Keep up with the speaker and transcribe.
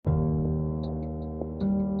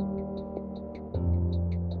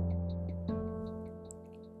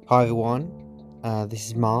Hi everyone, this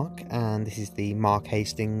is Mark, and this is the Mark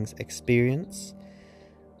Hastings Experience.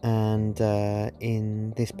 And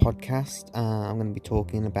in this podcast, I'm going to be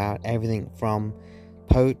talking about everything from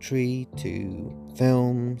poetry to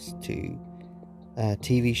films to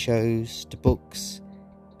TV shows to books,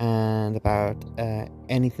 and about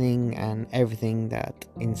anything and everything that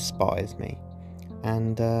inspires me.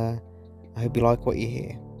 And I hope you like what you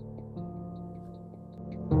hear.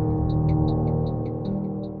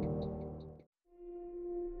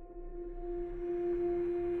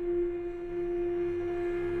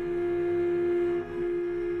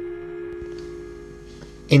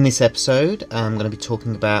 In this episode, I'm going to be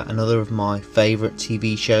talking about another of my favourite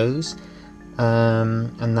TV shows,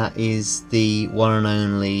 and that is the one and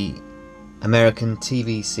only American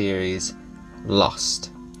TV series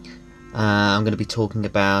Lost. I'm going to be talking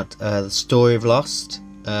about the story of Lost,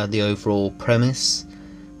 the overall premise.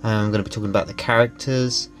 I'm going to be talking about the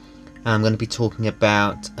characters. I'm going to be talking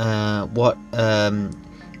about what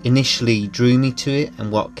initially drew me to it and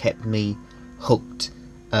what kept me hooked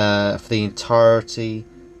for the entirety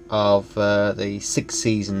of the 6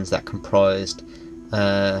 seasons that comprised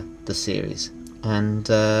the series. And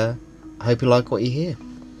I hope you like what you hear.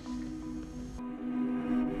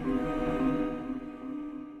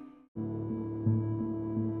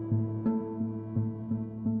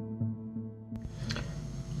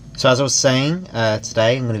 So as I was saying,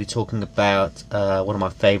 today I'm going to be talking about one of my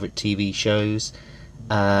favourite TV shows,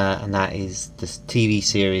 and that is the TV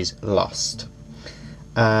series Lost.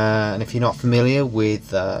 And if you're not familiar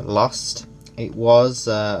with Lost, it was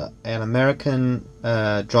an American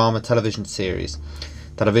drama television series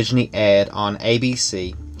that originally aired on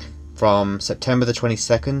ABC from September the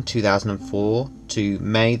 22nd, 2004 to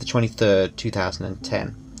May the 23rd,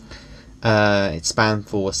 2010. It spanned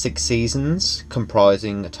for 6 seasons,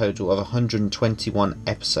 comprising a total of 121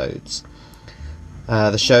 episodes.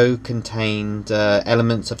 The show contained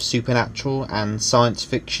elements of supernatural and science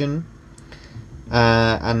fiction,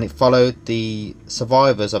 and it followed the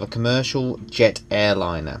survivors of a commercial jet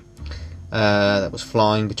airliner that was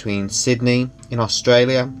flying between Sydney in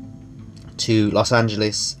Australia to Los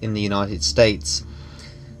Angeles in the United States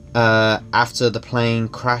after the plane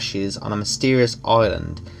crashes on a mysterious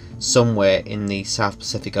island somewhere in the South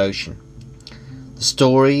Pacific Ocean. The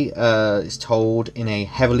story is told in a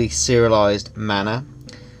heavily serialized manner.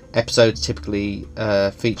 Episodes typically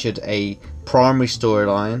featured a primary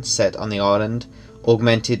storyline set on the island,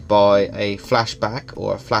 augmented by a flashback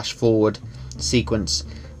or a flash forward sequence,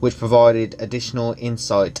 which provided additional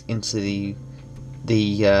insight into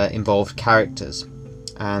the involved characters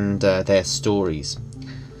and their stories.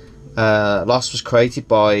 Lost was created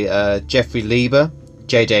by Jeffrey Lieber,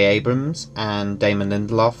 J.J. Abrams and Damon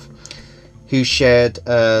Lindelof, who shared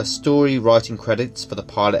story writing credits for the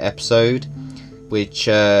pilot episode, which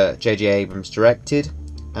J.J. Abrams directed,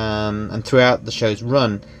 and throughout the show's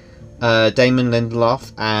run, Damon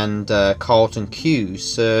Lindelof and Carlton Cuse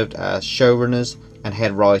served as showrunners and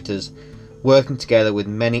head writers, working together with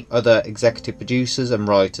many other executive producers and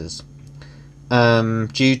writers.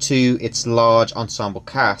 Due to its large ensemble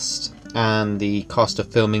cast and the cost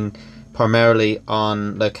of filming primarily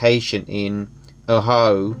on location in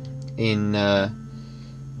Oahu in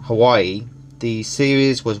Hawaii, the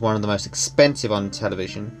series was one of the most expensive on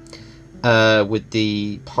television, with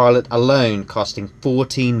the pilot alone costing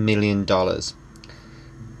 $14 million.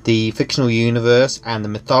 The fictional universe and the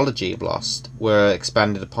mythology of Lost were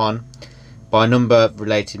expanded upon by a number of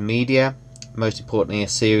related media, most importantly a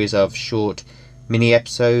series of short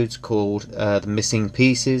mini-episodes called The Missing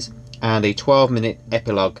Pieces, and a 12-minute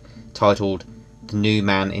epilogue titled The New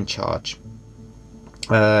Man in Charge.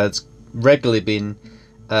 It's regularly been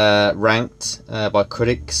ranked by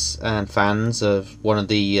critics and fans of one of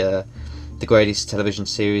the greatest television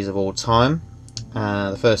series of all time.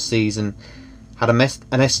 The first season had an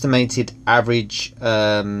estimated average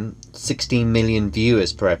 16 million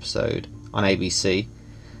viewers per episode on ABC,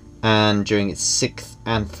 and during its 6th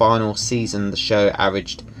and final season the show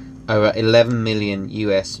averaged over 11 million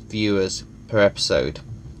US viewers per episode.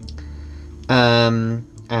 And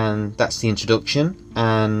that's the introduction,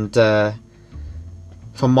 and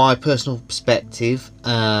from my personal perspective,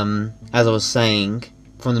 as I was saying,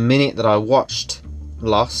 from the minute that I watched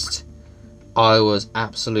Lost, I was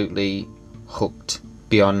absolutely hooked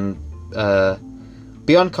beyond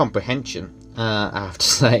comprehension. I have to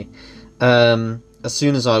say, as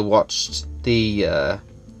soon as I watched the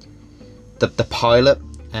pilot,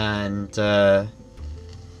 and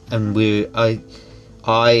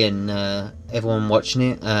I and everyone watching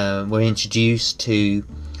it were introduced to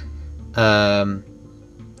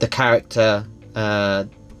the character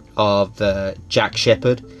of Jack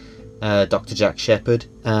Shephard, Dr. Jack Shephard,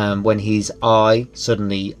 when his eye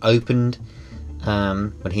suddenly opened,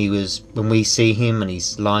 when we see him and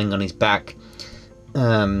he's lying on his back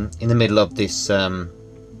in the middle of this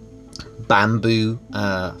bamboo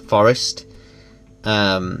forest.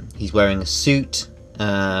 He's wearing a suit.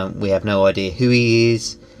 We have no idea who he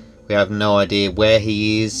is. We have no idea where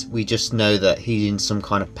he is. We just know that he's in some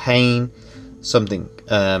kind of pain. Something's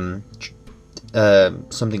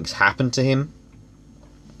happened to him.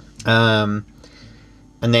 And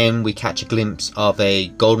then we catch a glimpse of a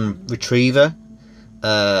golden retriever,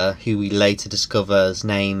 who we later discover's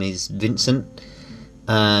name is Vincent.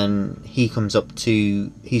 And he comes up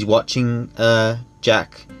to, he's watching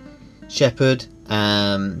Jack Shephard.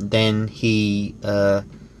 Then he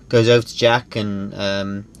goes over to Jack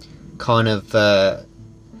and kind of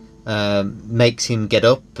makes him get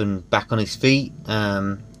up and back on his feet,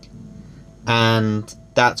 and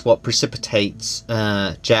that's what precipitates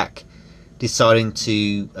Jack deciding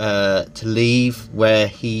to leave where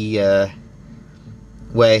he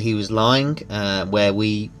was lying, where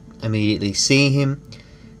we immediately see him,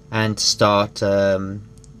 and start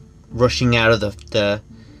rushing out of the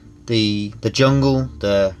jungle,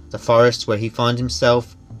 the forest where he finds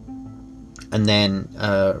himself, and then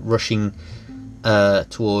rushing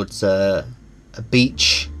towards a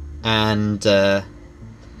beach, and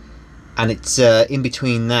it's in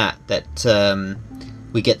between that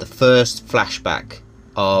we get the first flashback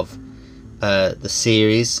of the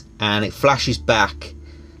series, and it flashes back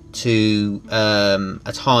to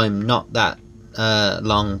a time not that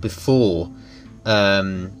long before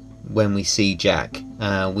when we see Jack.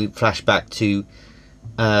 We flash back to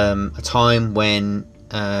a time when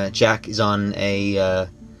Jack is on an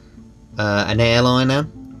airliner.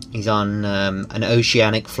 He's on an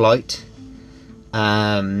oceanic flight.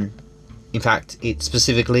 In fact, it's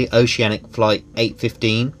specifically Oceanic Flight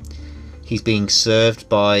 815. He's being served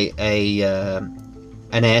by an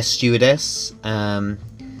air stewardess who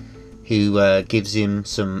gives him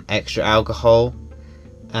some extra alcohol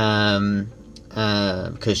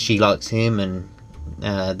because she likes him, and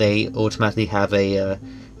they automatically have an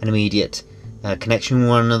immediate connection with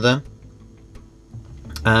one another.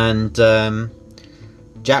 And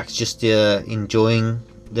Jack's just enjoying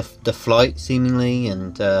the flight seemingly,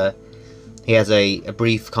 and he has a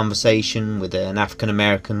brief conversation with an African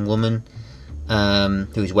American woman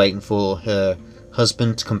who is waiting for her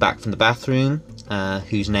husband to come back from the bathroom,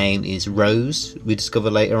 whose name is Rose, we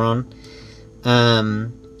discover later on.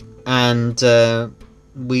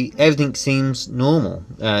 Everything seems normal.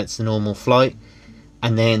 It's a normal flight,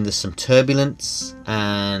 and then there's some turbulence,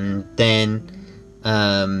 and then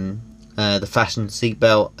the fasten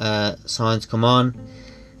seatbelt signs come on,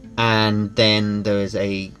 and then there is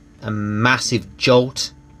a massive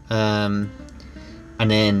jolt, and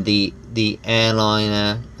then the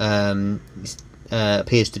airliner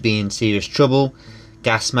appears to be in serious trouble.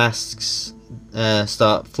 Gas masks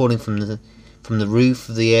start falling from the roof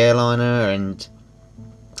of the airliner, and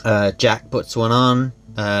Jack puts one on,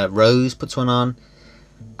 Rose puts one on,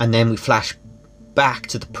 and then we flash back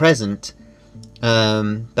to the present,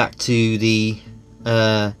 back to the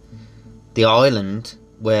island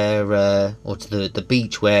where, or to the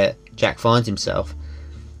beach where Jack finds himself,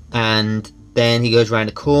 and then he goes around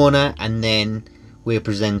a corner, and then we're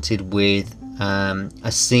presented with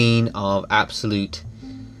a scene of absolute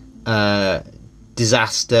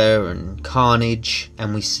disaster and carnage,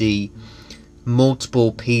 and we see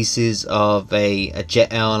multiple pieces of a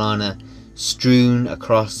jet airliner strewn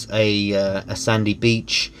across a sandy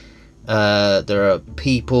beach. There are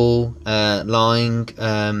people lying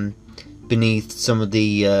beneath some of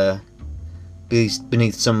the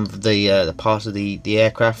parts of the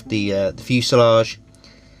aircraft, the fuselage.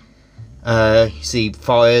 You see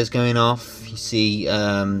fires going off. You see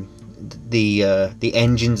the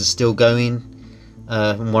engines are still going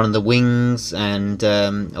from one of the wings, and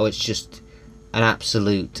it's just an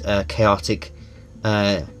absolute chaotic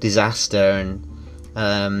disaster.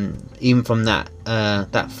 And even from that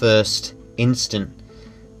first instant,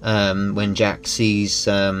 when Jack sees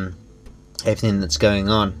everything that's going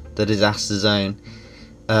on, the disaster zone,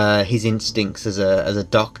 his instincts as a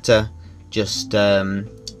doctor just come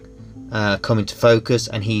into focus,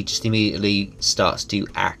 and he just immediately starts to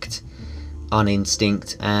act on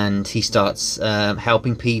instinct, and he starts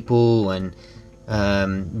helping people and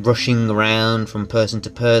rushing around from person to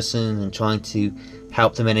person and trying to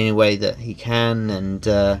help them in any way that he can. And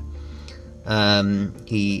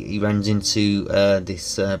he runs into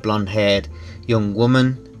this blonde-haired young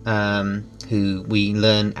woman who we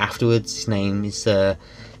learn afterwards his name is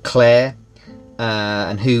Claire,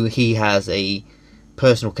 and who he has a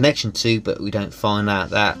personal connection to, but we don't find out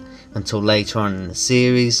that until later on in the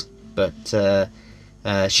series. But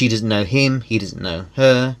she doesn't know him, he doesn't know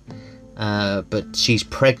her, but she's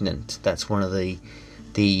pregnant. That's one of the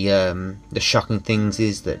shocking things,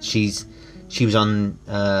 is that she was on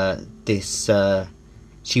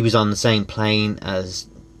she was on the same plane as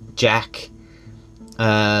Jack,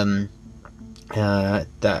 that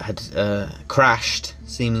had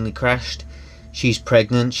seemingly crashed. She's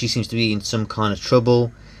pregnant. She seems to be in some kind of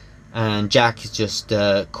trouble, and Jack is just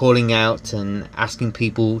calling out and asking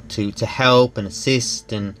people to help and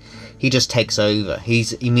assist, and he just takes over.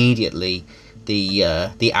 He's immediately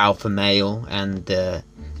the alpha male, and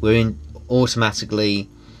we're automatically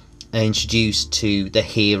introduced to the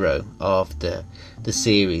hero of the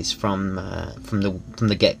series from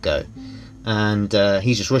the get-go. And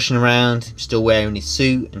he's just rushing around, still wearing his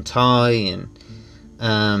suit and tie, and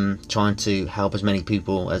trying to help as many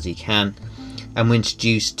people as he can. And we're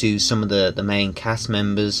introduced to some of the main cast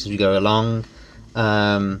members as we go along,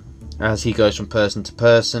 as he goes from person to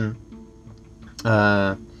person.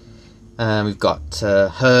 We've got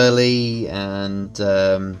Hurley, and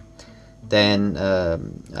then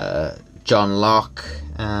John Locke,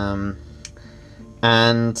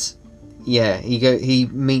 and yeah, he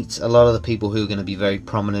meets a lot of the people who are going to be very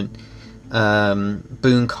prominent.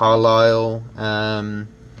 Boone Carlyle, and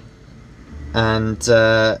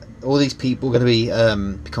all these people are going to be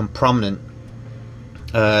become prominent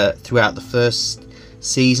throughout the first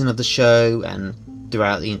season of the show and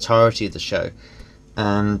throughout the entirety of the show,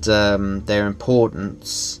 and their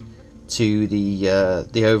importance to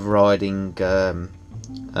the overriding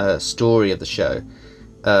story of the show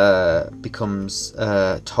becomes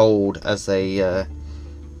told as they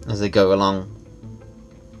go along.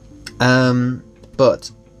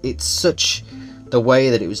 But it's such, the way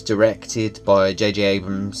that it was directed by J.J.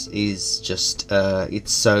 Abrams is just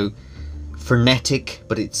it's so frenetic,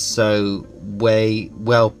 but it's so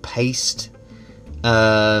well paced,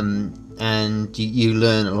 and you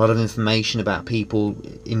learn a lot of information about people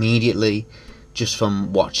immediately just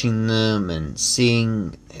from watching them and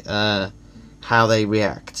seeing how they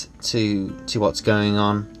react to what's going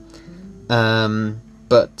on.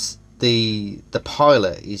 But the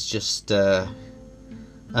pilot is just our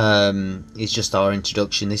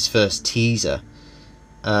introduction. This first teaser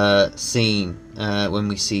scene, when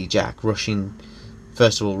we see Jack rushing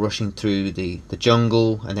through the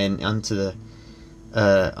jungle, and then onto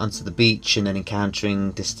the beach, and then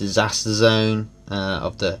encountering this disaster zone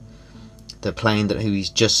of the plane who he's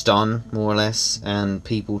just on, more or less, and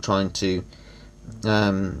people trying to try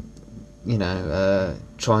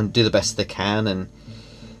and do the best they can.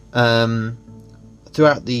 And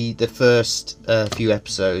throughout the first few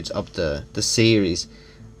episodes of the series,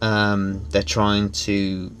 they're trying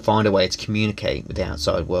to find a way to communicate with the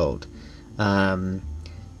outside world. A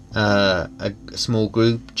small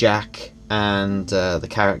group, Jack and the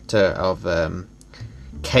character of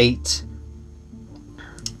Kate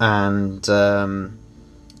and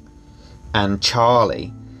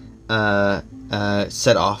Charlie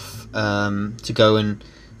set off to go and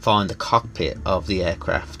find the cockpit of the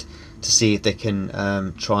aircraft to see if they can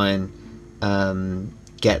try and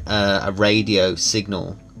get a radio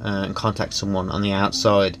signal and contact someone on the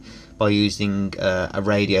outside by using a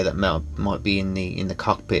radio that might be in the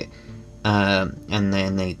cockpit. And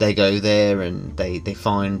then they go there, and they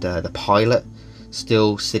find the pilot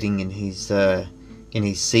still sitting in his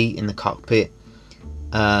seat in the cockpit,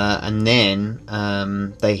 and then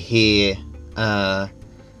they hear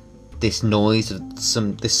this noise of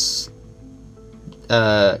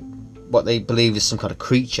what they believe is some kind of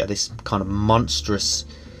creature, this kind of monstrous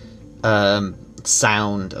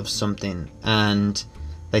sound of something, and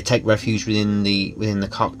they take refuge within the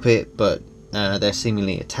cockpit, but they're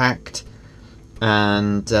seemingly attacked.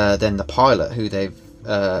 And then the pilot, who they've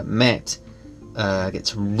met,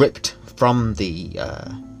 gets ripped from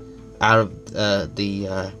out of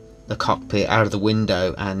the cockpit, out of the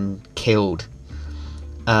window, and killed.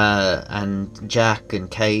 And Jack and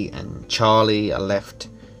Kate and Charlie are left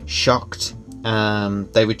shocked.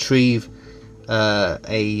 They retrieve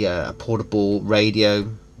a portable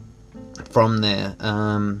radio from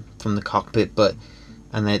the cockpit,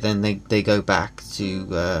 and they go back to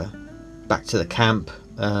the camp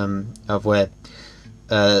of where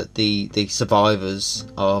the survivors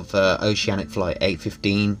of Oceanic Flight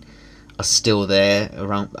 815 are still there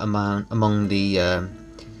among the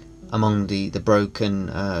broken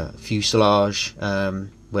fuselage,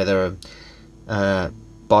 where there are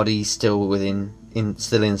bodies still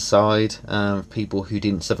inside, people who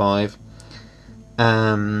didn't survive.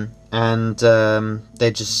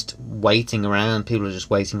 they're just waiting around. People are just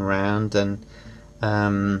waiting around, and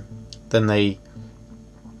then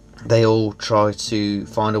they all try to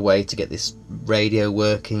find a way to get this radio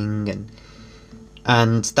working,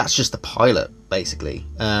 and that's just the pilot basically.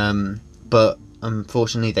 But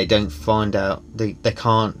unfortunately, they don't find out. They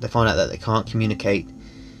find out that they can't communicate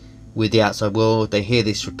with the outside world. They hear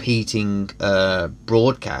this repeating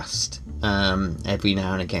broadcast every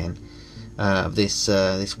now and again of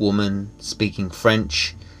this woman speaking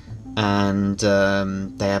French, and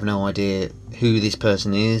they have no idea who this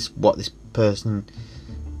person is, what this person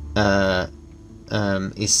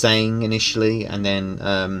is saying initially, and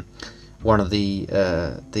then one of the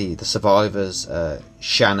survivors,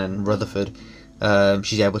 Shannon Rutherford,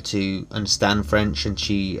 she's able to understand French, and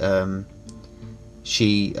she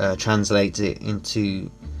translates it into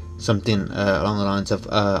something along the lines of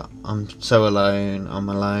 "I'm so alone, I'm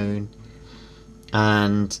alone,"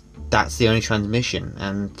 and that's the only transmission.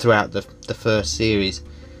 And throughout the first series,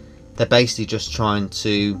 they're basically just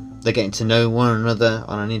they're getting to know one another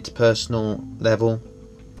on an interpersonal level,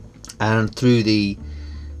 and through the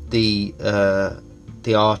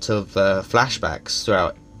art of flashbacks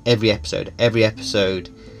throughout every episode. Every episode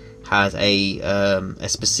has a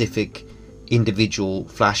specific individual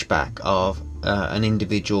flashback of an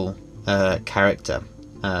individual character,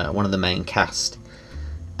 one of the main cast,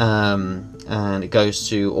 and it goes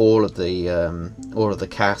to all of the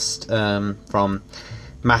cast, from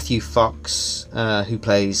Matthew Fox, who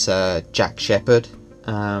plays Jack Shepherd,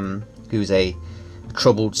 who's a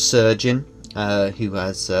troubled surgeon who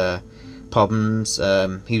has problems.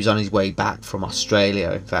 He was on his way back from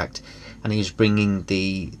Australia, in fact, and he was bringing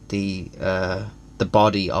the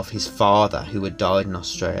body of his father, who had died in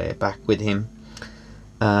Australia, back with him.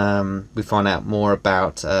 We find out more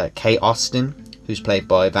about Kate Austin, who's played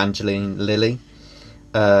by Evangeline Lilly,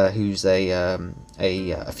 who's a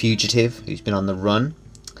fugitive who's been on the run.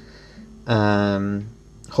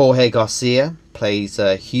 Jorge Garcia plays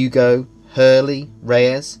Hugo Hurley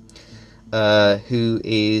Reyes, who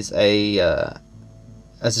is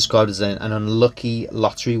as described as an unlucky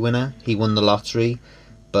lottery winner. He won the lottery,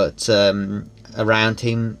 but around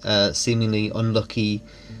him seemingly unlucky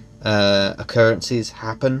occurrences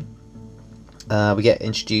happen. We get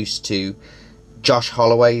introduced to Josh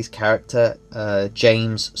Holloway's character,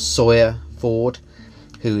 James Sawyer Ford,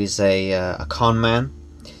 who is a con man.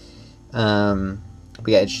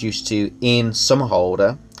 We get introduced to Ian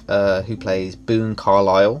Somerhalder, who plays Boone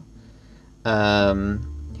Carlyle,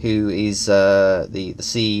 who is the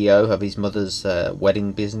CEO of his mother's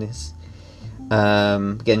wedding business.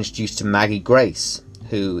 We get introduced to Maggie Grace,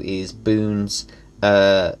 who is Boone's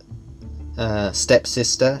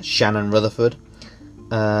stepsister, Shannon Rutherford,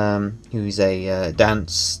 who is a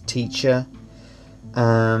dance teacher.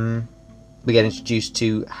 We get introduced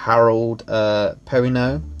to Harold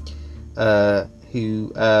Perrineau,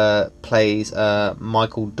 who plays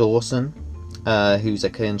Michael Dawson, who's a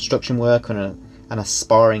construction worker and an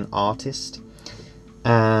aspiring artist.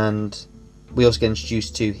 And we also get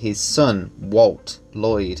introduced to his son, Walt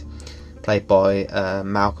Lloyd, played by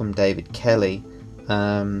Malcolm David Kelly.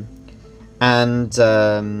 And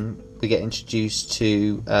we get introduced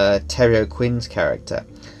to Terry O'Quinn's character,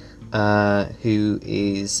 who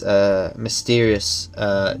is mysterious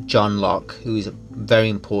John Locke, who is a very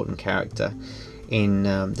important character in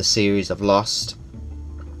the series of Lost.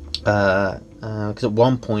 Because at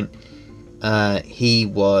one point he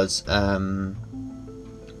was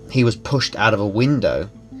pushed out of a window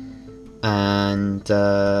and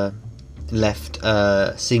left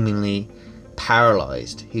seemingly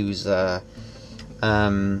paralyzed. He was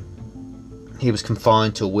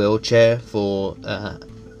confined to a wheelchair for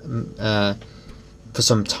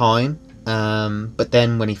some time, but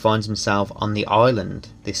then when he finds himself on the island,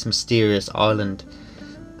 this mysterious island,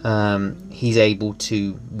 he's able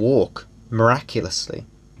to walk miraculously.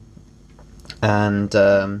 And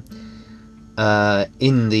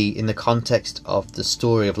in the context of the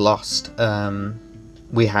story of Lost,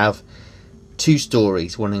 we have two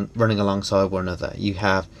stories running alongside one another. You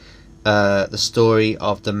have the story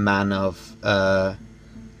of the man of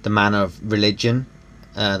religion,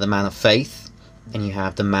 the man of faith, and you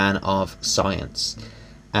have the man of science.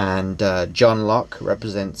 And John Locke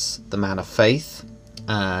represents the man of faith,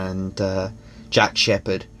 and Jack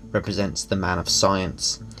Shepherd represents the man of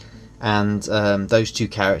science. And those two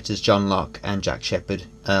characters, John Locke and Jack Shepherd,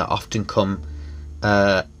 often come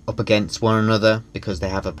up against one another because they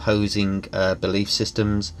have opposing belief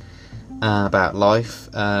systems about life.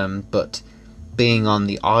 But being on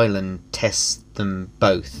the island tests them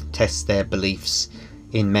both, tests their beliefs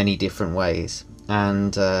in many different ways.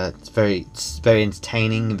 and it's very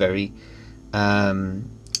entertaining, very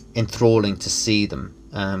enthralling to see them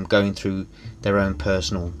going through their own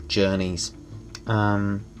personal journeys.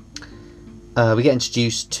 We get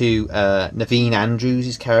introduced to Naveen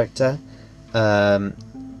Andrews' character,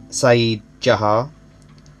 Saeed Jarrah,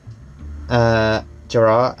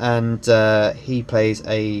 and he plays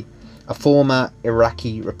a former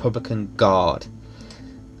Iraqi Republican guard.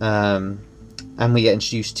 And we get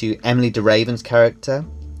introduced to Emily de Raven's character,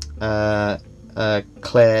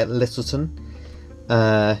 Claire Littleton,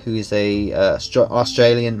 who is a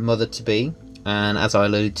Australian mother-to-be, and as I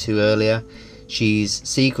alluded to earlier, she's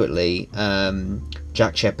secretly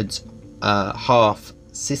Jack Shephard's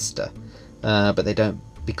half-sister, but they don't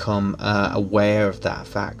become aware of that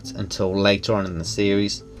fact until later on in the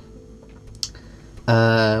series.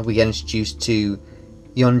 We get introduced to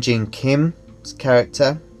Yeonjin Kim's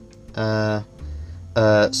character,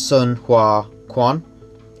 Sun Hwa Kwon,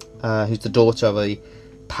 who's the daughter of a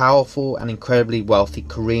powerful and incredibly wealthy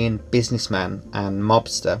Korean businessman and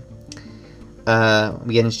mobster.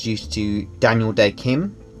 We get introduced to Daniel Dae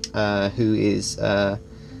Kim, who is her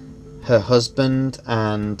husband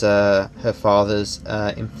and her father's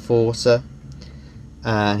enforcer,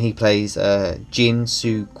 and he plays Jin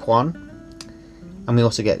Soo Kwon. And we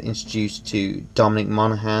also get introduced to Dominic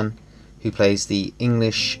Monaghan, who plays the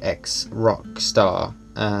English ex-rock star,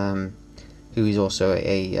 who is also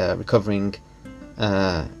a recovering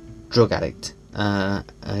drug addict,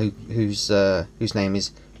 whose name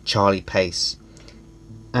is Charlie Pace.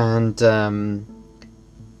 And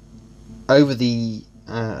over the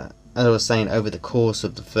as I was saying, over the course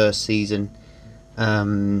of the first season,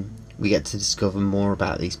 we get to discover more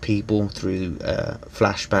about these people through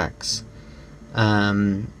flashbacks,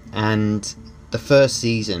 and the first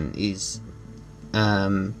season is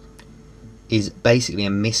basically a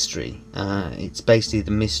mystery. It's basically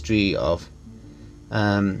the mystery of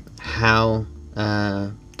how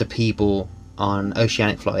the people on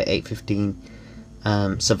Oceanic Flight 815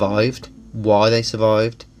 survived, why they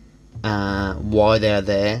survived, why they are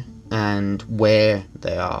there, and where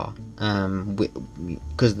they are,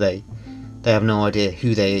 because they have no idea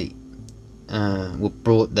who they were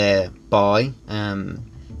brought there by.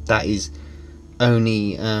 That is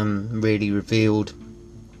only really revealed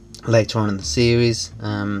later on in the series.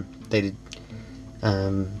 They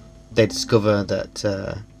discover that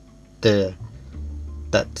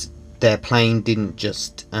that their plane didn't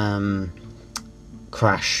just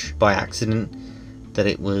crash by accident, that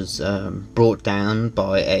it was brought down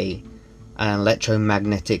by an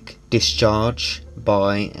electromagnetic discharge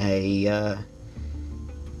by a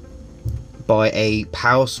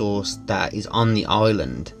power source that is on the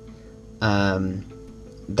island,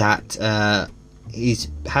 that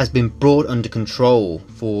has been brought under control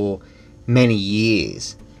for many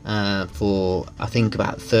years, for I think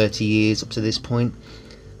about 30 years up to this point.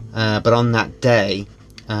 But on that day,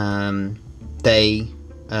 there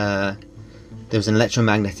was an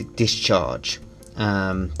electromagnetic discharge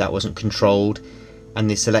that wasn't controlled, and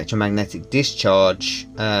this electromagnetic discharge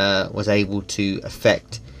was able to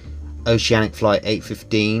affect Oceanic Flight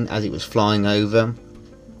 815 as it was flying over,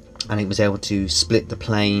 and it was able to split the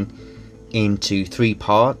plane into three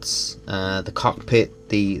parts: the cockpit,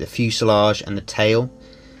 the fuselage, and the tail.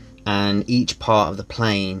 And each part of the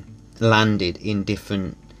plane landed in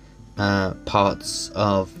different parts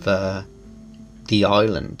of the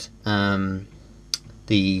island.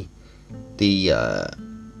 The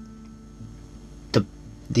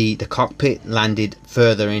cockpit landed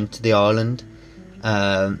further into the island.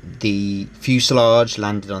 The fuselage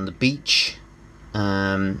landed on the beach,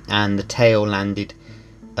 and the tail landed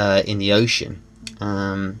in the ocean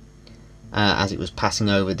as it was passing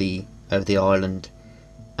over the island.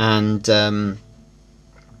 And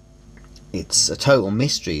it's a total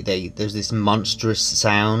mystery. There's this monstrous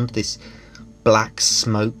sound, this black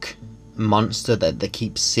smoke monster that they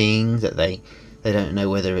keep seeing, that they don't know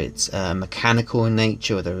whether it's mechanical in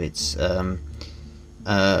nature, whether it's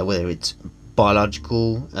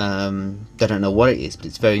biological. They don't know what it is, but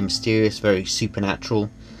it's very mysterious, very supernatural.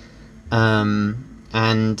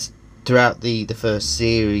 And throughout the first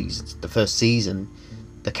season,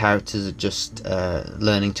 the characters are just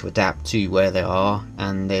learning to adapt to where they are,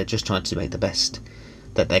 and they're just trying to make the best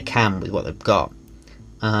that they can with what they've got.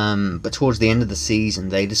 But towards the end of the season,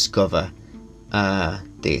 they discover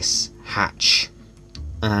this hatch.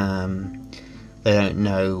 They don't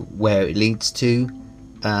know where it leads to,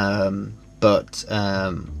 but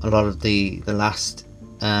a lot of the last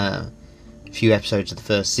few episodes of the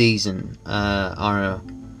first season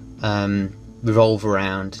revolve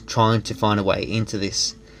around trying to find a way into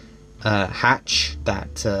this hatch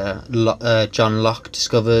that John Locke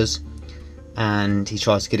discovers, and he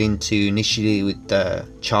tries to get into initially with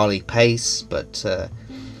Charlie Pace, but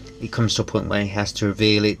it comes to a point where he has to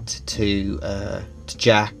reveal it to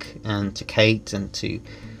Jack and to Kate and to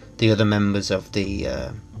the other members of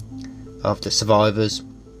the survivors.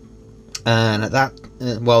 And at that,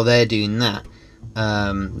 while they're doing that,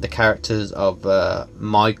 the characters of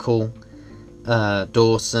Michael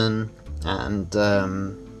Dawson and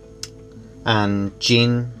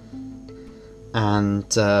Jin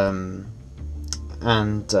and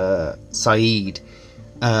Saeed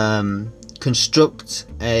construct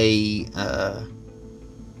a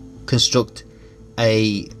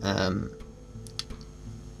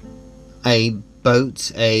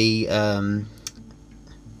boat,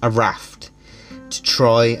 a raft, to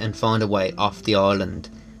try and find a way off the island.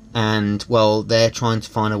 And well, they're trying to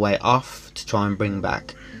find a way off to try and bring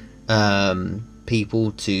back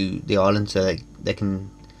people to the island so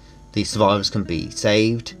the survivors can be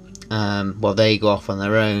saved. While they go off on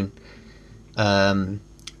their own,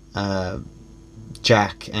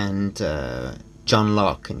 Jack and John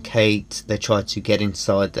Locke and Kate, they try to get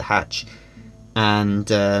inside the hatch, and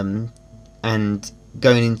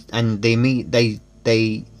going in, and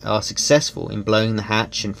they are successful in blowing the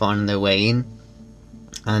hatch and finding their way in.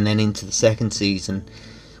 And then into the second season,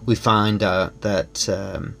 we find out that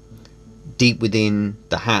deep within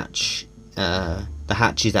the hatch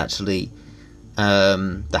is actually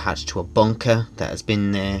the hatch to a bunker that has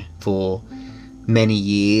been there for many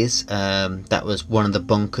years. That was one of the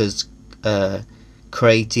bunkers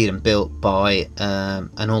created and built by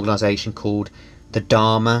an organisation called the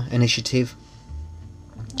Dharma Initiative,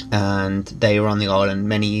 and they were on the island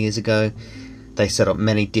many years ago. They set up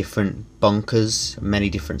many different bunkers, many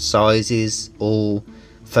different sizes, all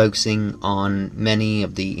focusing on many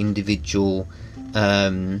of the individual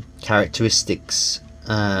characteristics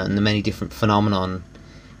and the many different phenomenon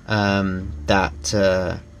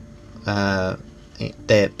that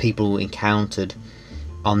people encountered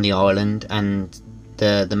on the island. And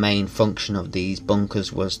the main function of these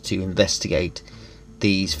bunkers was to investigate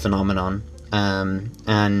these phenomenon.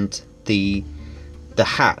 And the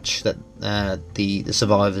hatch that the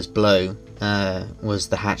survivors blow was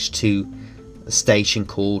the hatch to a station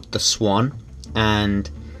called the Swan. And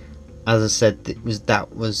as I said, that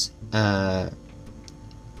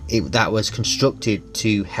was constructed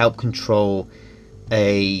to help control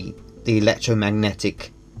the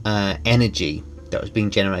electromagnetic energy that was being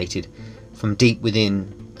generated from deep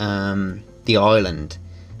within the island,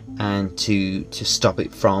 and to stop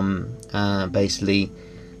it from basically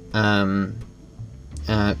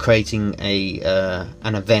creating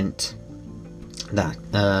an event that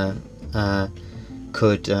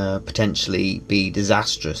could potentially be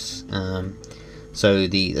disastrous. So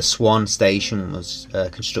the Swan station was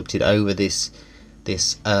constructed over this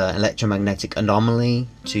electromagnetic anomaly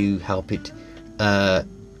to help it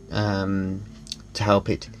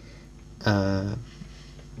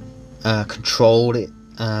control it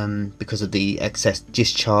because of the excess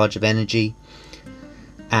discharge of energy.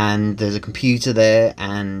 And there's a computer there,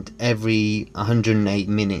 and every 108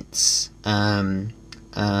 minutes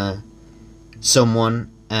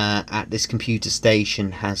someone at this computer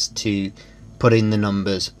station has to put in the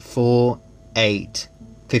numbers 4, 8,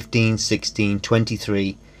 15, 16,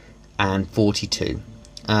 23 and 42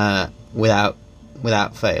 without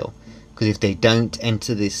fail. Because if they don't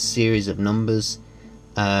enter this series of numbers,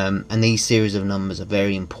 and these series of numbers are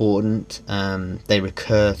very important, they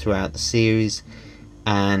recur throughout the series,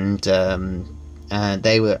 and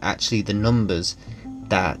they were actually the numbers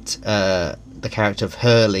that the character of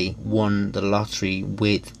Hurley won the lottery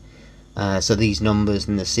with. So these numbers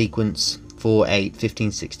in the sequence 4, 8,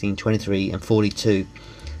 15, 16, 23 and 42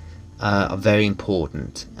 are very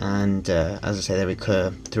important, and as I say, they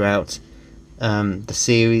recur throughout the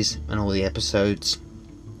series and all the episodes.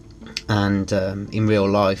 And in real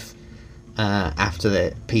life, after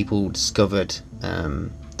the people discovered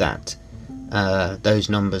that those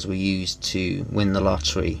numbers were used to win the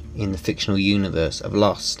lottery in the fictional universe of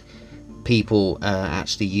Lost, people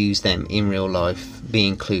actually used them in real life, be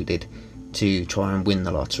included, to try and win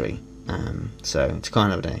the lottery. So it's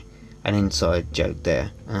kind of an inside joke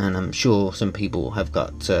there, and I'm sure some people have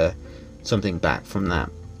got something back from that.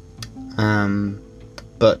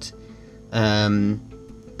 But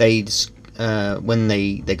when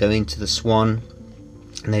they go into the Swan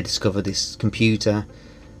and they discover this computer,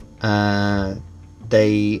 they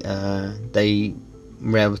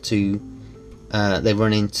were able to they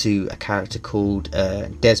run into a character called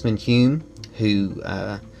Desmond Hume, who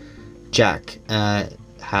Jack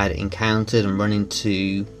had encountered and run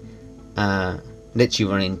into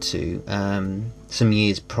literally run into some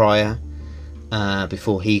years prior,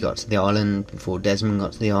 before he got to the island, before Desmond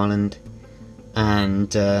got to the island.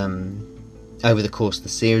 And over the course of the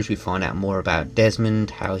series we find out more about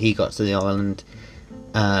Desmond, how he got to the island,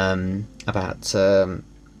 about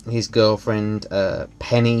his girlfriend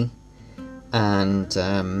Penny, and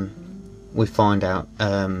we find out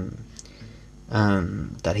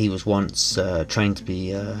that he was once trained to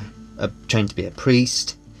be a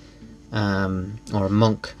priest, or a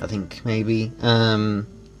monk, I think, maybe,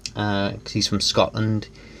 because he's from Scotland.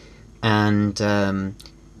 And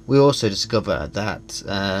we also discover that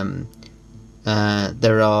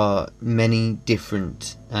there are many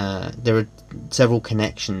different, there are several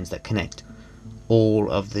connections that connect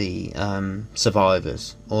all of the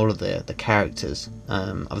survivors, all of the characters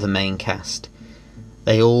of the main cast.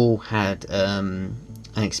 They all had an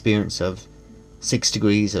experience of 6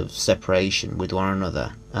 degrees of separation with one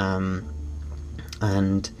another, and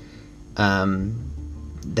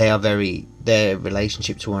their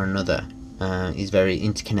relationship to one another is very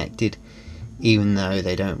interconnected, even though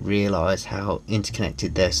they don't realise how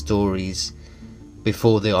interconnected their stories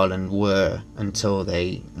before the island were until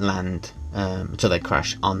they land, until they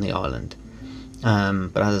crash on the island.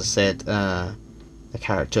 But as I said, the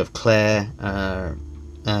character of Claire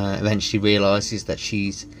eventually realises that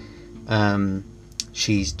she's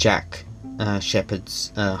Jack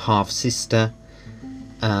Shepherd's half sister,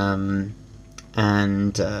 and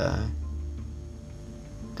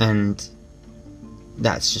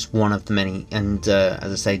that's just one of the many. And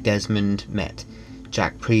as I say, Desmond met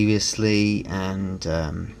Jack previously, and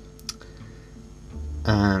there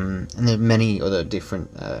are many other different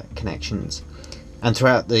connections. And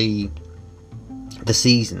throughout the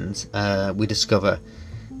seasons, we discover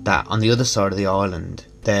that on the other side of the island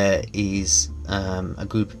there is a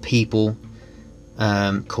group of people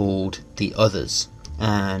called the Others,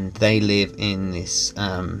 and they live in this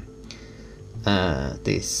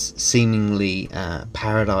this seemingly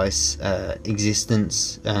paradise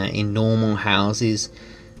existence in normal houses,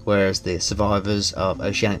 whereas the survivors of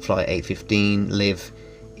Oceanic Flight 815 live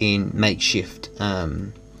in makeshift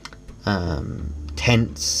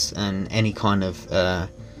tents and any kind of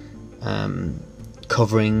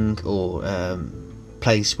covering or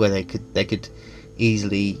place where they could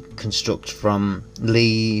easily construct from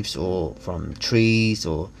leaves or from trees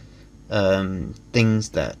or things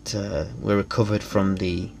that were recovered from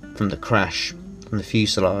the crash, from the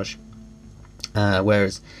fuselage,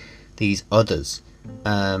 whereas these Others,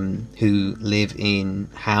 who live in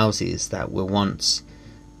houses that were once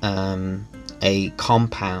a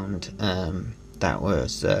compound that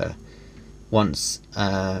was once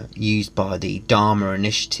used by the Dharma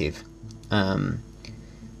Initiative,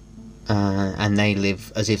 and they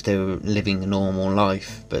live as if they were living a normal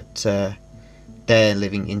life, but they're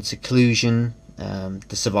living in seclusion.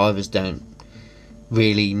 The survivors don't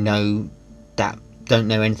really know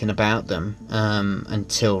anything about them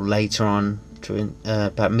until later on,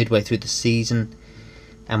 about midway through the season,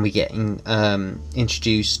 and we get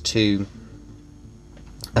introduced to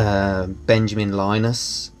Benjamin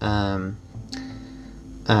Linus, and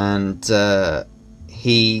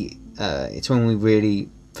it's when we really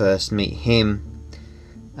first meet him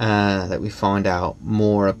that we find out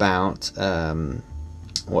more about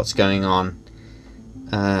what's going on,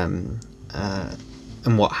 and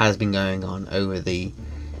what has been going on over the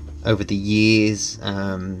years.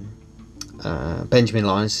 Benjamin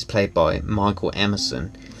Linus is played by Michael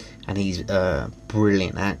Emerson, and he's a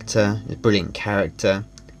brilliant actor, a brilliant character.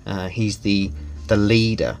 He's the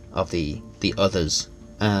leader of the Others,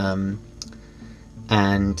 and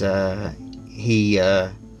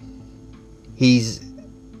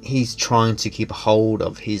he's trying to keep a hold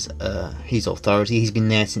of his authority. He's been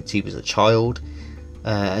there since he was a child.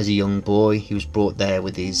 As a young boy, he was brought there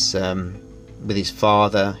with his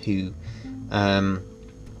father, who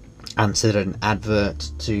answered an advert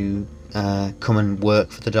to come and work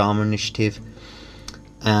for the Dharma Initiative.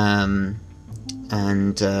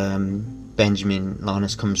 Benjamin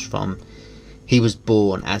Linus he was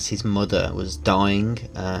born as his mother was dying.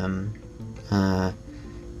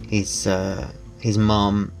 His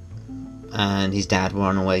mum and his dad were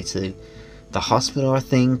on the way to the hospital, I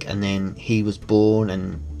think, and then he was born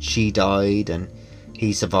and she died, and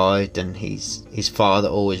he survived, and his father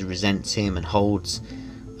always resents him and holds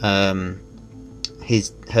her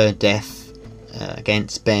death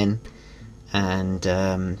against Ben, and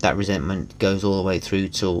that resentment goes all the way through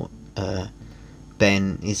till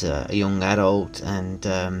Ben is a young adult, and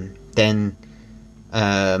then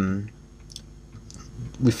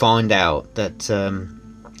we find out that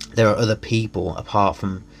there are other people apart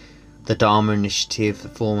from the Dharma Initiative, the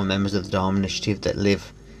former members of the Dharma Initiative that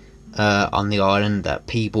live on the island, that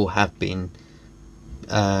people have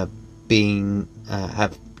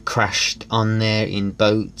have crashed on there in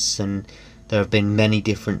boats, and there have been many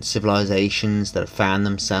different civilizations that have found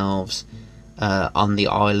themselves on the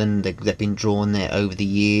island. They've been drawn there over the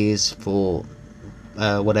years for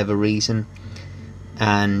whatever reason.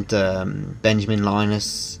 And Benjamin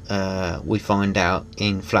Linus, we find out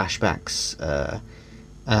in flashbacks,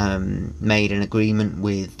 made an agreement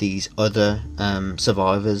with these other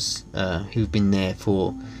survivors who've been there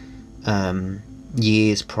for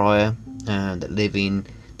years prior, that live in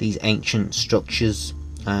these ancient structures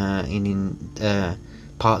in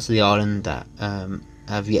parts of the island that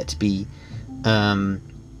have yet to be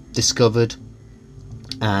discovered.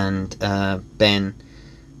 And Ben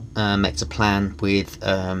makes a plan with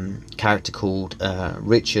a character called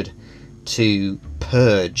Richard to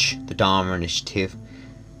purge the Dharma Initiative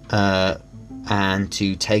and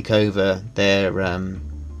to take over their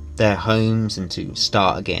homes and to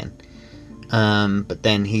start again. But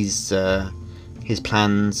then his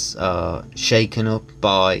plans are shaken up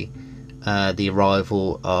by the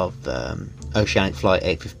arrival of Oceanic Flight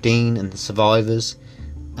 815 and the survivors.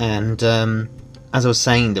 And as I was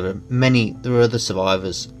saying, there are other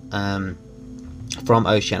survivors from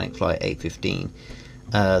Oceanic Flight 815,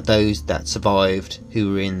 those that survived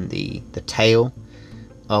who were in the tail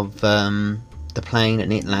of the plane,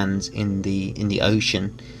 and it lands in the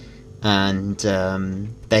ocean, and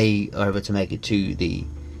they are able to make it to the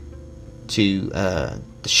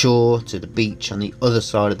shore, to the beach on the other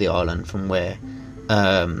side of the island from where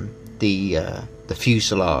the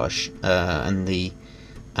fuselage and the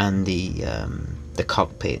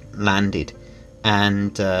cockpit landed.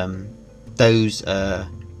 And those other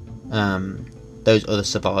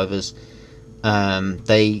survivors,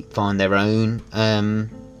 they find their own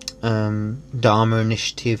Dharma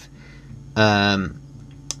Initiative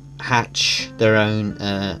hatch, their own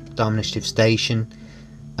Dharma Initiative station,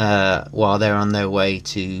 while they're on their way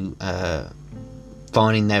to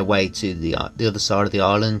finding their way to the other side of the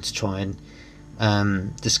island to try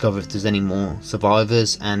and discover if there's any more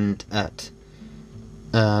survivors. And at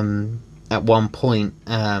one point,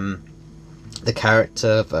 the character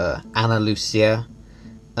of Ana Lucia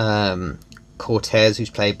Cortez, who's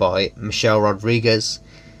played by Michelle Rodriguez,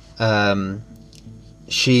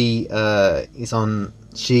 she and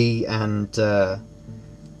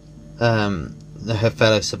her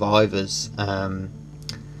fellow survivors are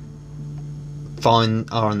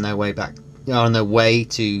on their way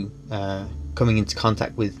to coming into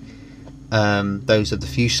contact with those of the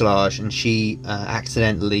fuselage, and she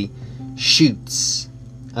accidentally shoots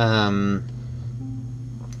one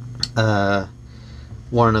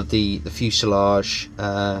of the fuselage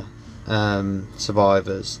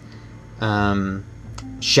survivors,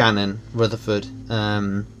 Shannon Rutherford,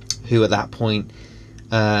 who at that point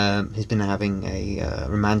has been having a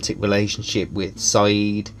romantic relationship with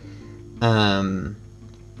Saeed, and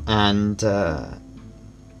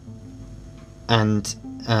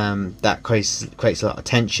that creates a lot of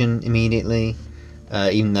tension immediately,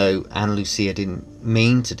 even though Ana Lucia didn't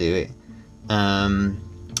mean to do it, and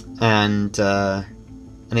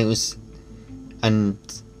there was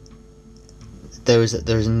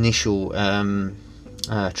initial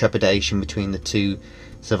trepidation between the two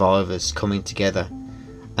survivors coming together,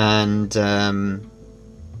 and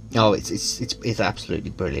it's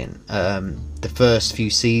absolutely brilliant. The first few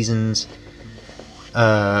seasons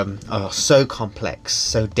are so complex,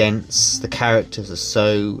 so dense. The characters are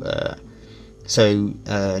so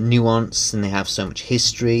nuanced, and they have so much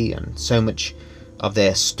history, and so much of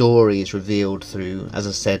their story is revealed through, as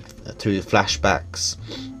I said, through flashbacks.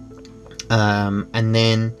 And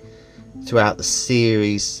then throughout the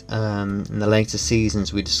series, in the later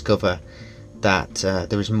seasons, we discover that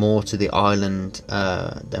there is more to the island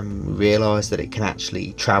than we realise, that it can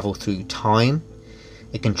actually travel through time.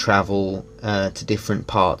 It can travel to different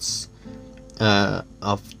parts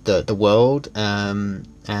of the world, and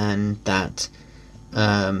that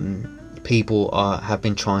people have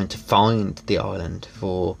been trying to find the island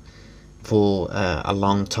for a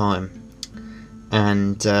long time,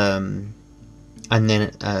 and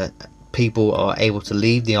then people are able to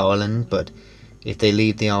leave the island, but if they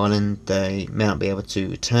leave the island, they may not be able to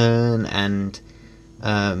return, and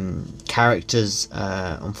characters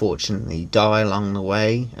unfortunately die along the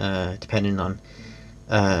way, depending on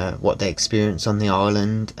what they experience on the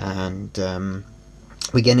island. And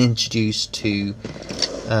we get introduced to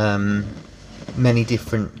many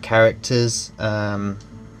different characters,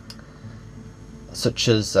 such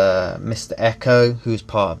as Mr. Echo, who's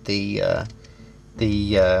part of the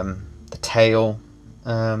tale.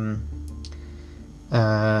 As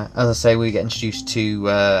I say, we get introduced to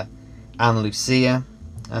Ana Lucia,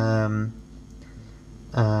 and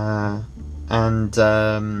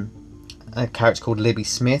a character called Libby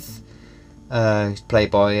Smith, who's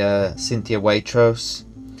played by Cynthia Waitrose,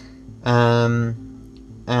 and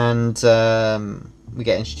we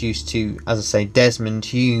get introduced to, as I say, Desmond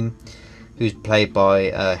Hume, who's played by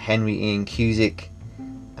Henry Ian Cusick,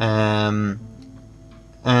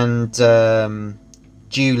 and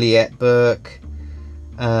Juliet Burke,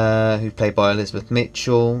 who's played by Elizabeth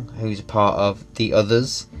Mitchell, who's a part of The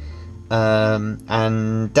Others,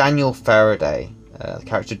 and Daniel Faraday, the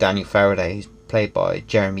character of Daniel Faraday, who's played by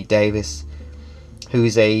Jeremy Davis, who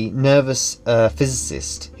is a nervous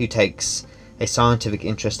physicist who takes a scientific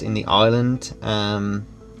interest in the island. And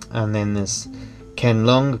then there's Ken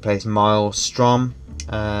Long, who plays Miles Strom,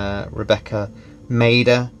 Rebecca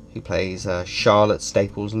Mader, who plays Charlotte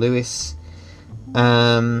Staples Lewis,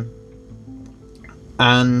 and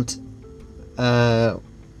as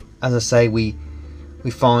I say, we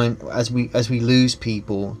find as we lose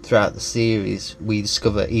people throughout the series, we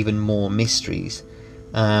discover even more mysteries.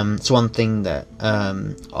 It's one thing that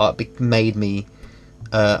made me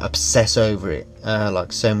obsess over it,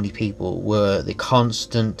 like so many people, were the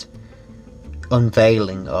constant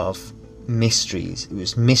unveiling of mysteries. It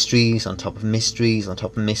was mysteries on top of mysteries on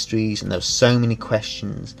top of mysteries, and there were so many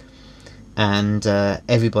questions, and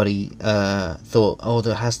everybody thought, oh,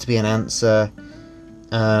 there has to be an answer.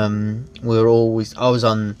 I was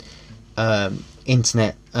on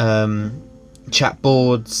internet chat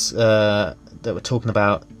boards that were talking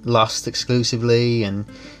about Lost exclusively, and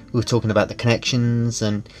we were talking about the connections,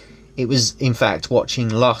 and it was in fact watching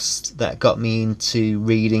Lost that got me into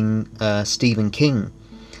reading Stephen King,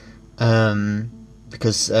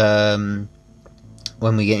 because when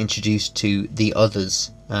we get introduced to The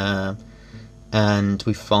Others, and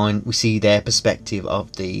we see their perspective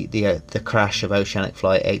of the crash of Oceanic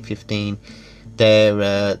Flight 815.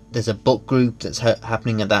 There's a book group that's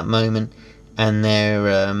happening at that moment, and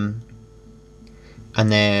they're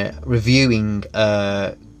reviewing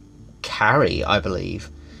Carrie, I believe,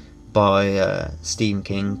 by Stephen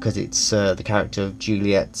King, because it's the character of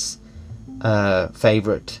Juliet's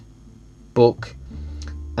favourite book,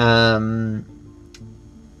 and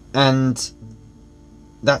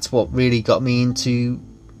that's what really got me into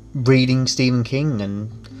reading Stephen King.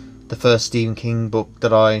 And the first Stephen King book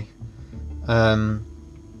that I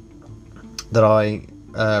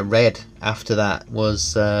read after that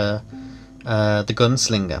was The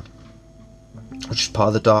Gunslinger, which is part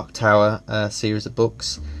of the Dark Tower series of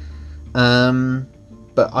books. But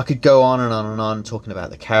I could go on and on and on talking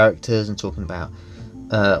about the characters and talking about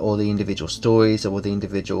all the individual stories or the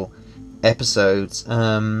individual episodes.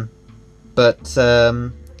 But I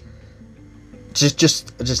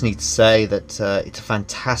just need to say that it's a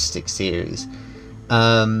fantastic series.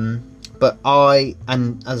 But as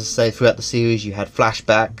I say, throughout the series you had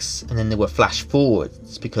flashbacks, and then there were flash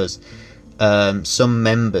forwards, because some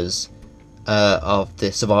members of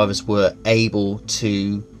the survivors were able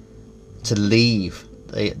to leave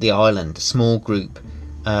the island. A small group,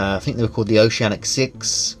 I think they were called the Oceanic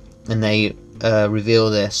Six, and they reveal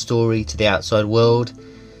their story to the outside world,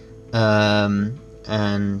 and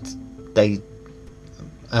they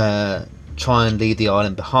try and leave the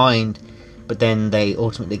island behind, but then they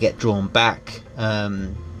ultimately get drawn back,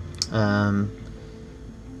 and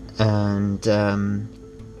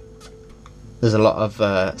there's a lot of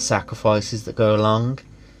sacrifices that go along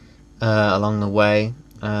the way.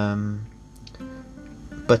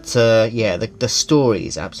 But yeah, the story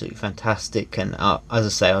is absolutely fantastic, and as I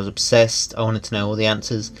say, I was obsessed. I wanted to know all the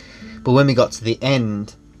answers. But when we got to the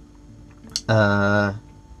end,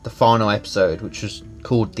 the final episode, which was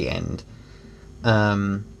called The End,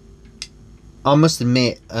 I must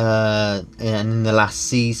admit, in the last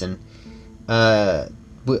season,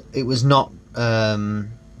 it was not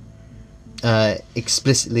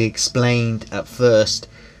explicitly explained at first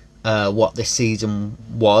what this season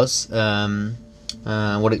was,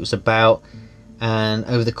 what it was about, and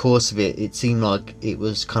over the course of it, it seemed like it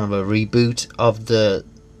was kind of a reboot of the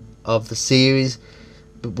series.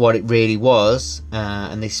 But what it really was,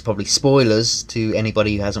 and this is probably spoilers to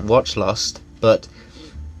anybody who hasn't watched Lost, but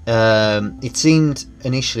it seemed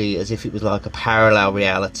initially as if it was like a parallel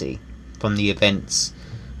reality from the events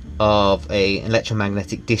of an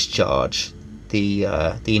electromagnetic discharge, the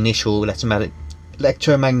initial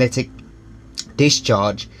electromagnetic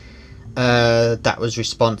discharge that was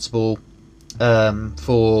responsible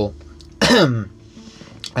for and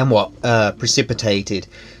what precipitated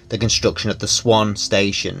the construction of the Swan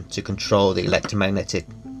Station to control the electromagnetic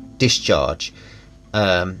discharge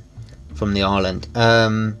from the island.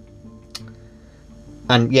 And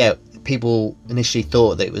yeah, people initially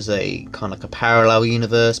thought that it was a kind of like a parallel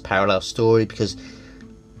universe, parallel story, because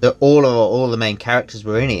all the main characters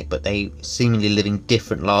were in it, but they seemingly living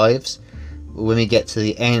different lives. When we get to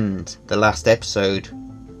the end, the last episode,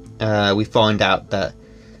 we find out that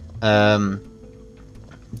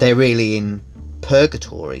they're really in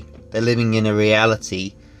purgatory. They're living in a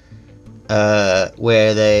reality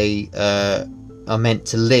where they are meant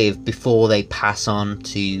to live before they pass on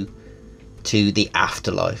to the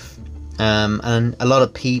afterlife. And a lot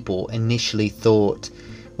of people initially thought,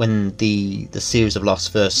 when the series of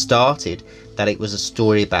Lost first started, that it was a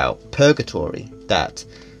story about purgatory, that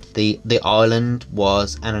the island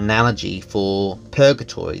was an analogy for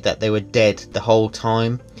purgatory, that they were dead the whole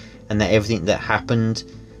time, and that everything that happened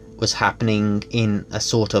was happening in a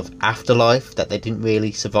sort of afterlife, that they didn't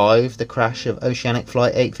really survive the crash of Oceanic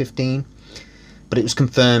Flight 815. But it was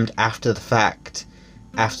confirmed after the fact,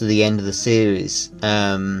 after the end of the series,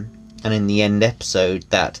 and in the end episode,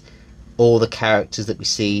 that all the characters that we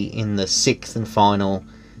see in the 6th and final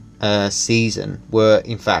season were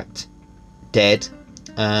in fact dead,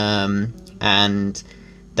 and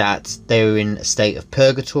that they were in a state of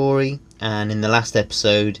purgatory. And in the last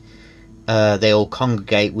episode, they all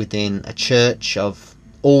congregate within a church of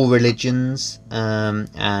all religions,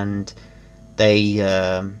 and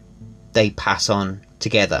they pass on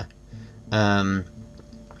together.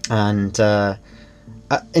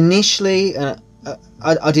 Initially,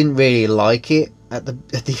 I didn't really like it I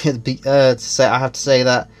have to say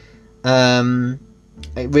that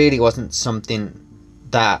it really wasn't something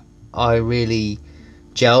that I really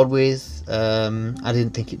gelled with. I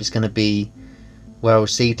didn't think it was going to be well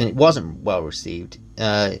received, and it wasn't well received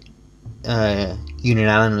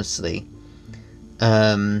unanimously.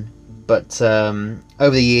 But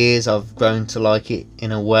over the years, I've grown to like it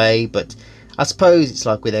in a way. But I suppose it's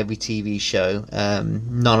like with every TV show.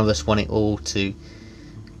 None of us want it all to.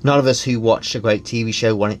 None of us who watch a great TV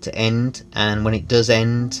show want it to end, and when it does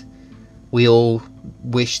end, we all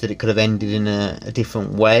wish that it could have ended in a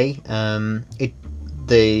different way.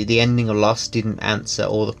 The ending of Lost didn't answer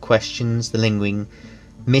all the questions, the lingering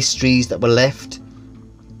mysteries that were left.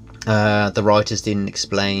 The writers didn't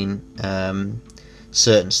explain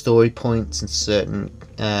certain story points and certain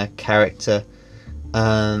character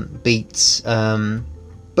beats,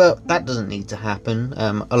 but that doesn't need to happen.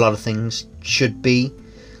 A lot of things should be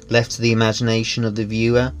left to the imagination of the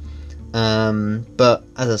viewer. But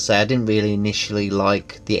as I say, I didn't really initially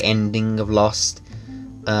like the ending of Lost,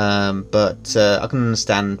 but I can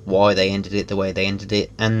understand why they ended it the way they ended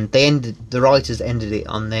it, and the writers ended it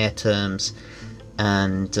on their terms,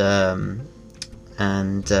 but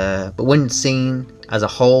when seen as a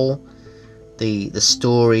whole, the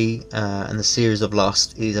story and the series of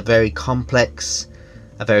Lost is a very complex,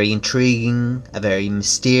 a very intriguing, a very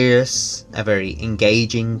mysterious, a very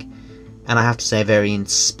engaging, and I have to say a very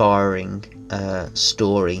inspiring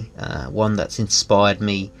story, one that's inspired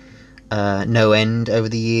me no end over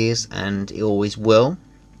the years, and it always will.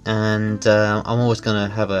 And I'm always going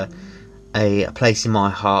to have a place in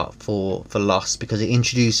my heart for Lost, because it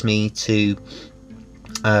introduced me to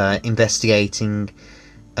investigating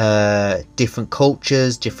different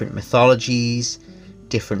cultures, different mythologies,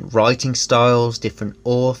 different writing styles, different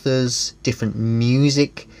authors, different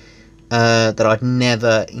music that I'd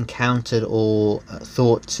never encountered or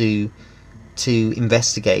thought to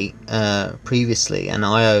investigate previously. And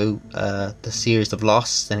I owe the series of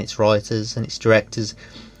Lost and its writers and its directors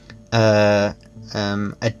a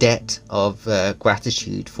debt of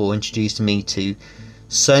gratitude for introducing me to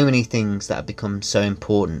so many things that have become so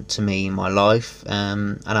important to me in my life,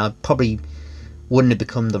 and I probably wouldn't have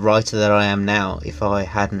become the writer that I am now if I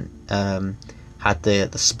hadn't had the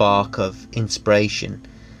spark of inspiration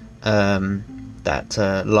that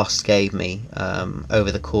Lost gave me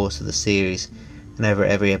over the course of the series and over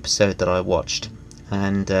every episode that I watched.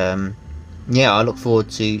 And yeah, I look forward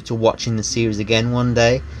to watching the series again one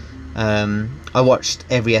day. I watched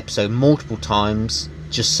every episode multiple times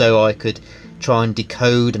just so I could try and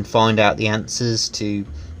decode and find out the answers to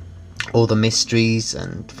all the mysteries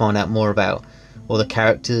and find out more about all the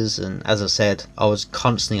characters. And as I said, I was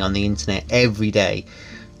constantly on the internet every day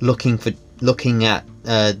looking at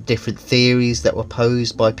different theories that were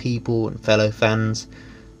posed by people and fellow fans,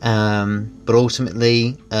 but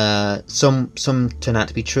ultimately some turned out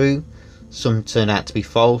to be true, some turned out to be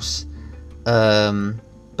false,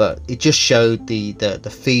 but it just showed the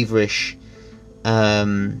feverish,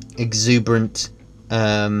 exuberant,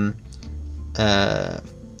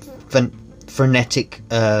 frenetic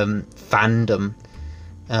fandom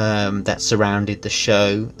that surrounded the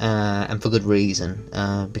show, and for good reason,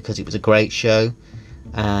 because it was a great show,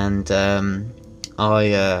 and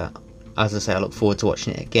as I say, I look forward to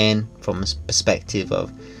watching it again from a perspective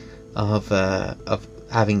of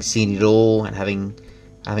having seen it all and having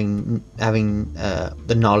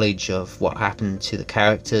the knowledge of what happened to the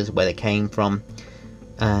characters, where they came from,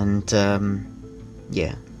 and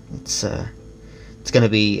yeah, it's going to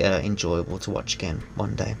be enjoyable to watch again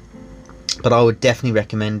one day. But I would definitely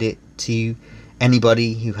recommend it to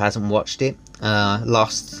anybody who hasn't watched it.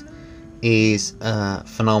 Lost is a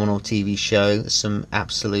phenomenal TV show. There's some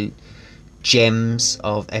absolute gems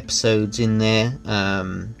of episodes in there,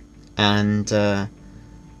 and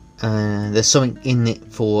there's something in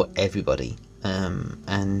it for everybody.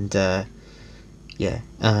 If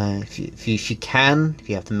you can, if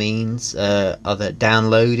you have the means, either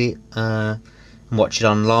download it and watch it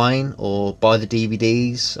online, or buy the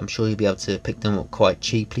DVDs. I'm sure you'll be able to pick them up quite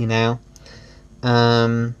cheaply now,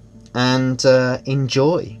 and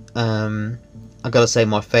enjoy. I gotta say,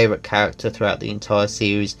 my favourite character throughout the entire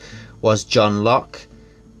series was John Locke,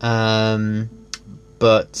 but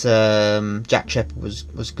Jack Shephard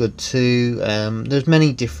was good too. There's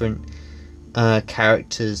many different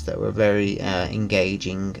characters that were very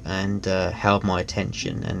engaging and held my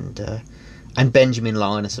attention, and Benjamin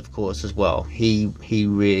Linus, of course, as well. He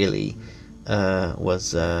really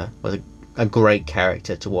was a great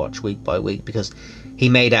character to watch week by week, because he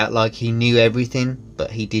made out like he knew everything,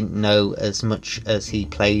 but he didn't know as much as he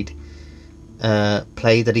played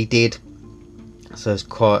that he did. So it's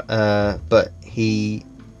quite, but he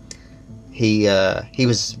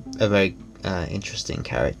was a very interesting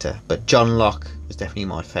character. But John Locke was definitely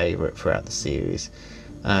my favourite throughout the series,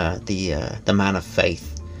 the man of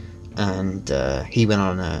faith, and he went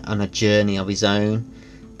on a journey of his own,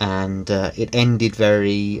 and it ended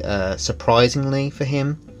very surprisingly for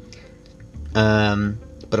him.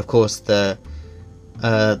 But of course, the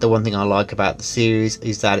one thing I like about the series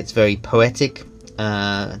is that it's very poetic.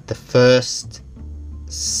 The first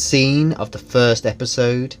scene of the first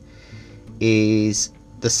episode is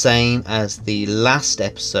the same as the last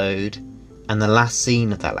episode and the last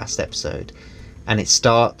scene of that last episode, and it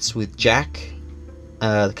starts with Jack,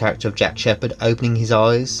 the character of Jack Shephard, opening his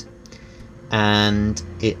eyes, and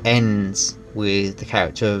it ends with the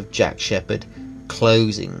character of Jack Shephard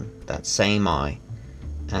closing that same eye.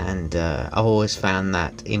 And I've always found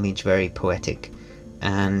that image very poetic,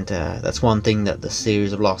 and that's one thing that the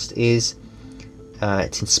series of Lost is.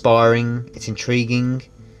 It's inspiring, it's intriguing,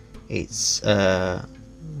 it's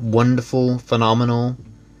wonderful, phenomenal,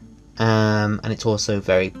 and it's also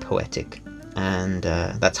very poetic, and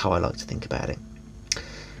that's how I like to think about it.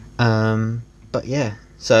 But yeah,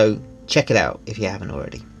 so check it out if you haven't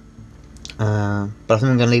already. But I think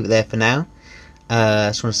I'm going to leave it there for now. I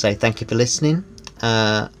just want to say thank you for listening.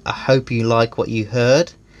 I hope you like what you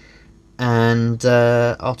heard, and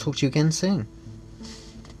I'll talk to you again soon.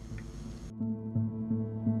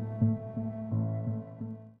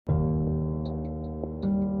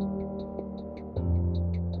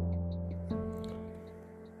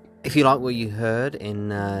 If you like what you heard in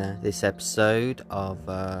this episode of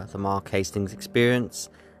the Mark Hastings Experience,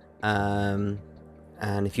 and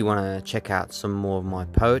if you want to check out some more of my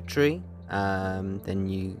poetry, then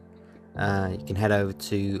you can head over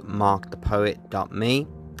to markthepoet.me,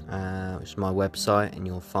 which is my website, and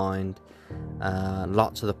you'll find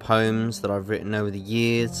lots of the poems that I've written over the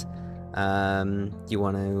years. You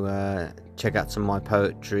want to check out some of my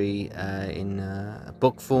poetry in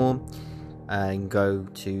book form, you can go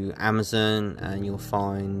to Amazon and you'll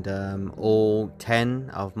find all 10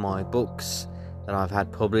 of my books that I've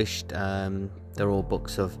had published. They're all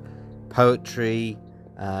books of poetry,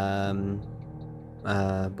 books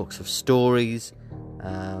of stories,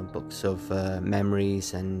 books of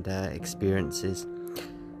memories and experiences,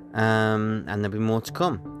 and there'll be more to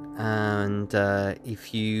come. And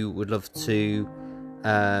if you would love to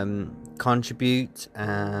contribute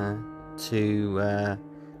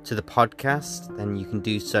to the podcast, then you can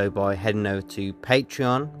do so by heading over to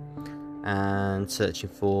Patreon and searching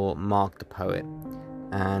for Mark the Poet,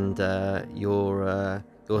 and your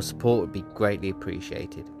support would be greatly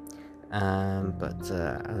appreciated. But as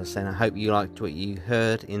I was saying, I hope you liked what you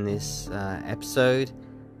heard in this episode,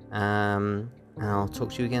 and I'll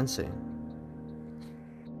talk to you again soon.